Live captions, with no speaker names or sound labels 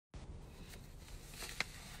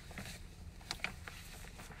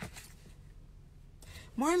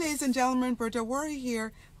Morning, ladies and gentlemen. Berdel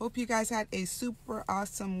here. Hope you guys had a super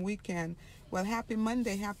awesome weekend. Well, happy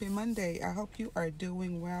Monday. Happy Monday. I hope you are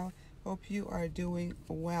doing well. Hope you are doing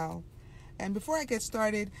well. And before I get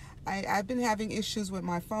started, I've been having issues with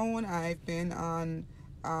my phone. I've been on,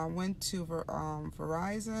 went to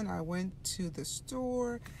Verizon. I went to the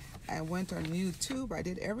store. I went on YouTube. I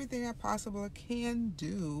did everything I possibly can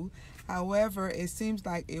do. However, it seems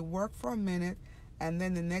like it worked for a minute, and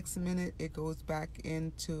then the next minute it goes back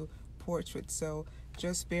into portrait. So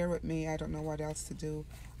just bear with me. I don't know what else to do.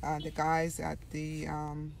 The guys at the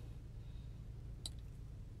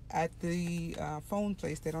phone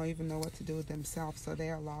place, they don't even know what to do with themselves, so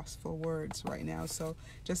they are lost for words right now. So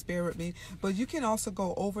just bear with me. But you can also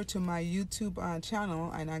go over to my YouTube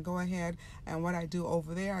channel, and I go ahead, and what I do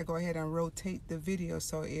over there, I go ahead and rotate the video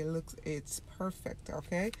so it's perfect.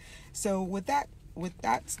 Okay, so with that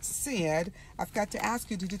said, I've got to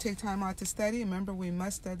ask you, did you take time out to study? Remember, we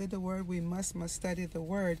must study the word. We must study the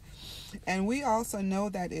word. And we also know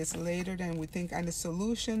that it's later than we think, and the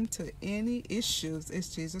solution to any issues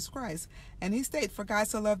is Jesus Christ. And he stated, for God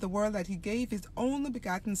so loved the world that he gave his only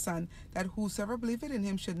begotten Son, that whosoever believeth in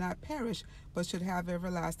him should not perish, but should have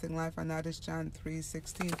everlasting life. And that is John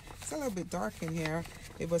 3:16. It's a little bit dark in here.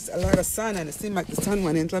 It was a lot of sun, and it seemed like the sun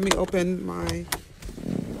went in. Let me open my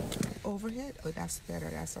overhead. Oh, that's better.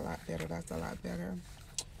 That's a lot better. That's a lot better.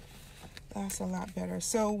 That's a lot better.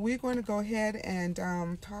 So we're going to go ahead and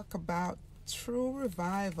talk about true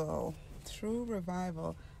revival. True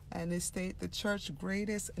revival. And it states the church's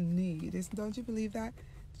greatest need. Don't you believe that?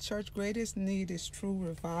 The church's greatest need is true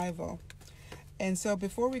revival. And so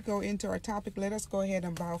before we go into our topic, let us go ahead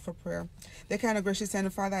and bow for prayer. Dear kind of gracious Heavenly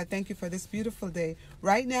Father, I thank you for this beautiful day.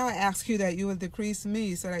 Right now, I ask you that you will decrease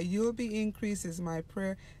me so that you will be increased is my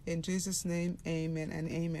prayer. In Jesus' name, amen and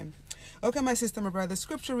amen. Okay, my sister, my brother,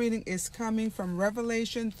 scripture reading is coming from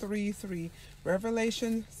Revelation 3:3.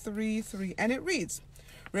 Revelation 3:3. And it reads,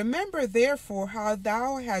 remember therefore how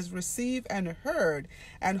thou hast received and heard,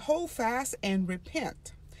 and hold fast and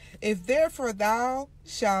repent. If therefore thou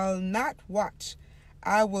shalt not watch,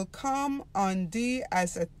 I will come on thee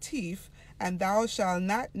as a thief, and thou shalt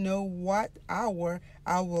not know what hour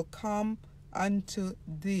I will come unto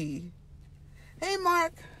thee. Hey,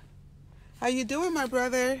 Mark. How you doing, my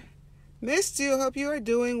brother? Missed you. Hope you are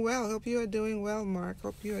doing well. Hope you are doing well, Mark.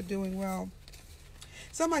 Hope you are doing well.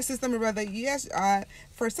 So, my sister, my brother, yes,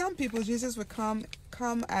 for some people, Jesus would come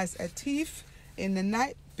as a thief in the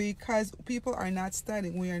night, because people are not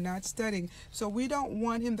studying. We are not studying. So we don't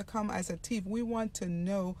want him to come as a thief. We want to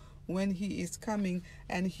know when he is coming,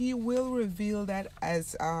 and he will reveal that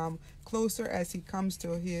as closer as he comes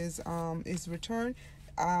to his return.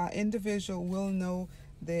 Individual will know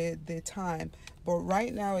the time. But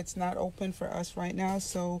right now it's not open for us right now.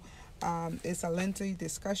 So it's a lengthy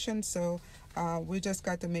discussion. So we just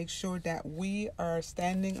got to make sure that we are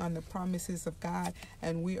standing on the promises of God,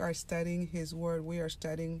 and we are studying his word. We are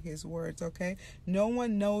studying his words, okay? No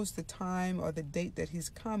one knows the time or the date that he's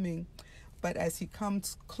coming, but as he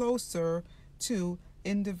comes closer to,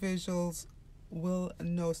 individuals will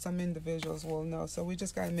know. Some individuals will know. So we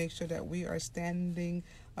just got to make sure that we are standing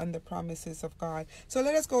on the promises of God. So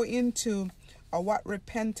let us go into what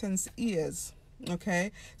repentance is.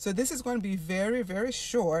 Okay, so this is going to be very, very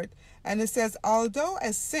short. And it says, although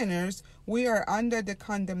as sinners we are under the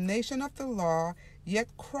condemnation of the law, yet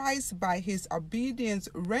Christ by his obedience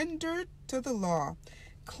rendered to the law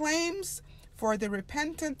claims for the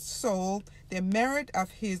repentant soul the merit of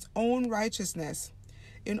his own righteousness.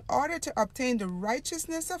 In order to obtain the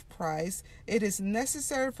righteousness of Christ, it is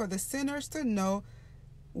necessary for the sinners to know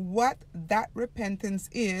what that repentance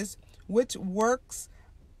is, which works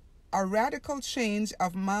a radical change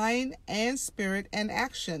of mind and spirit and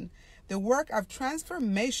action. The work of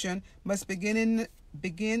transformation must begin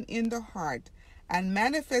in the heart and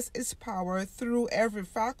manifest its power through every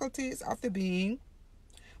faculty of the being.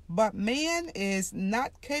 But man is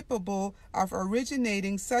not capable of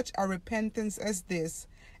originating such a repentance as this,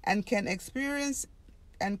 and can experience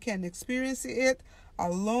it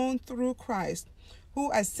alone through Christ, who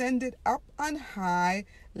ascended up on high,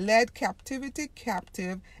 led captivity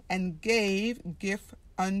captive, and gave gift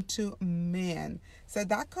unto man. So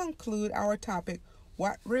that concludes our topic,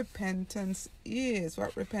 what repentance is.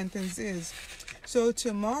 What repentance is. So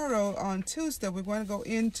tomorrow on Tuesday, we're going to go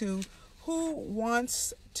into who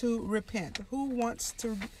wants to repent. Who wants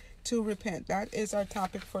to repent? That is our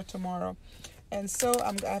topic for tomorrow. And so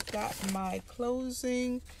I've got my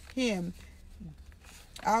closing hymn.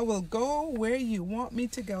 I will go where you want me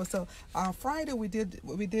to go. So Friday we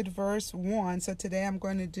did verse 1. So today I'm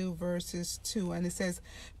going to do verses 2. And it says,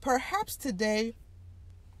 perhaps today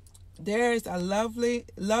There's a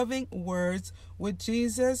loving words which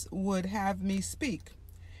Jesus would have me speak.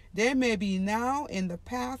 There may be now in the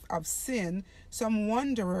path of sin some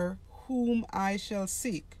wanderer whom I shall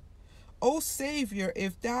seek. O Savior,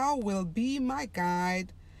 if thou wilt be my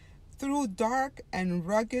guide through dark and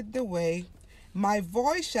rugged the way, my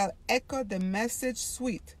voice shall echo the message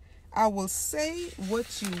sweet. I will say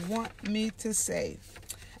what you want me to say.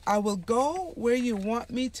 I will go where you want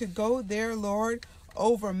me to go there, Lord,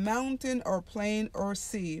 over mountain or plain or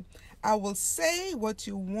sea. I will say what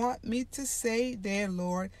you want me to say there,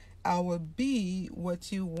 Lord. I will be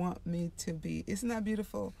what you want me to be. Isn't that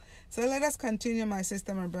beautiful? So let us continue, my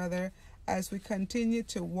sister, my brother, as we continue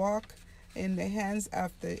to walk in the hands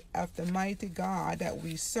of the mighty God that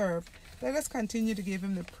we serve. Let us continue to give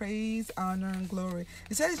him the praise, honor, and glory.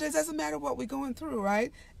 It says it doesn't matter what we're going through,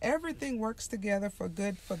 right? Everything works together for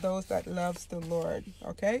good for those that loves the Lord,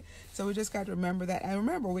 okay? So we just got to remember that. And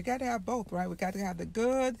remember, we got to have both, right? We got to have the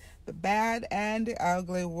good, the bad, and the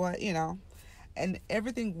ugly, and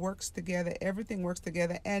everything works together. Everything works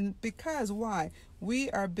together. And because why?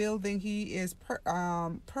 We are building, he is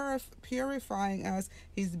purifying us.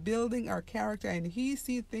 He's building our character, and he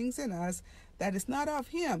sees things in us that is not of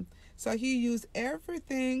him. So he used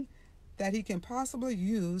everything that he can possibly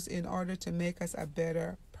use in order to make us a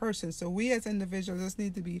better person. So we as individuals just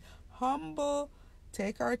need to be humble,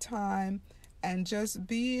 take our time, and just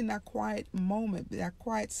be in that quiet moment, that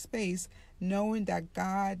quiet space, knowing that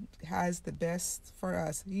God has the best for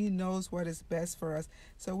us. He knows what is best for us.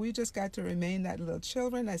 So we just got to remain that little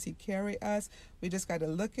children as he carry us. We just got to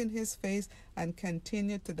look in his face and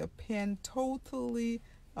continue to depend totally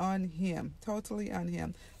on him. Totally on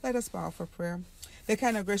him. Let us bow for prayer. Dear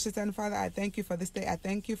kind of gracious and Father, I thank you for this day. I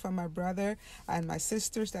thank you for my brother and my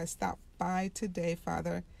sisters that stopped by today,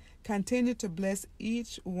 Father. Continue to bless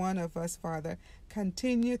each one of us, Father.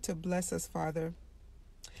 Continue to bless us, Father.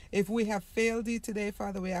 If we have failed thee today,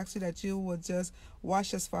 Father, we ask you that you will just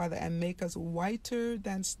wash us, Father, and make us whiter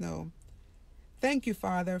than snow. Thank you,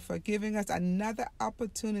 Father, for giving us another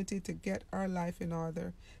opportunity to get our life in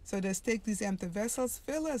order. So just take these empty vessels,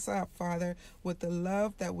 fill us up, Father, with the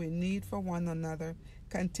love that we need for one another.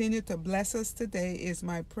 Continue to bless us today is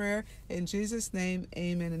my prayer. In Jesus' name,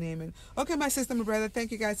 amen and amen. Okay, my sister, my brother,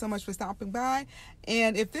 thank you guys so much for stopping by.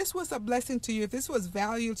 And if this was a blessing to you, if this was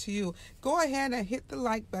value to you, go ahead and hit the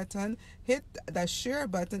like button, hit the share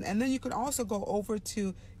button, and then you can also go over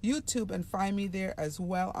to YouTube and find me there as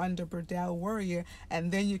well under Berdel Warrior,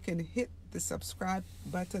 and then you can hit the subscribe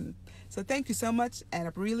button. So thank you so much, and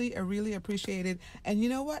I really appreciate it. And you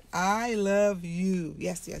know what? I love you.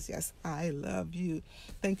 Yes, I love you.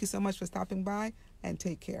 Thank you so much for stopping by, and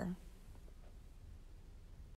take care.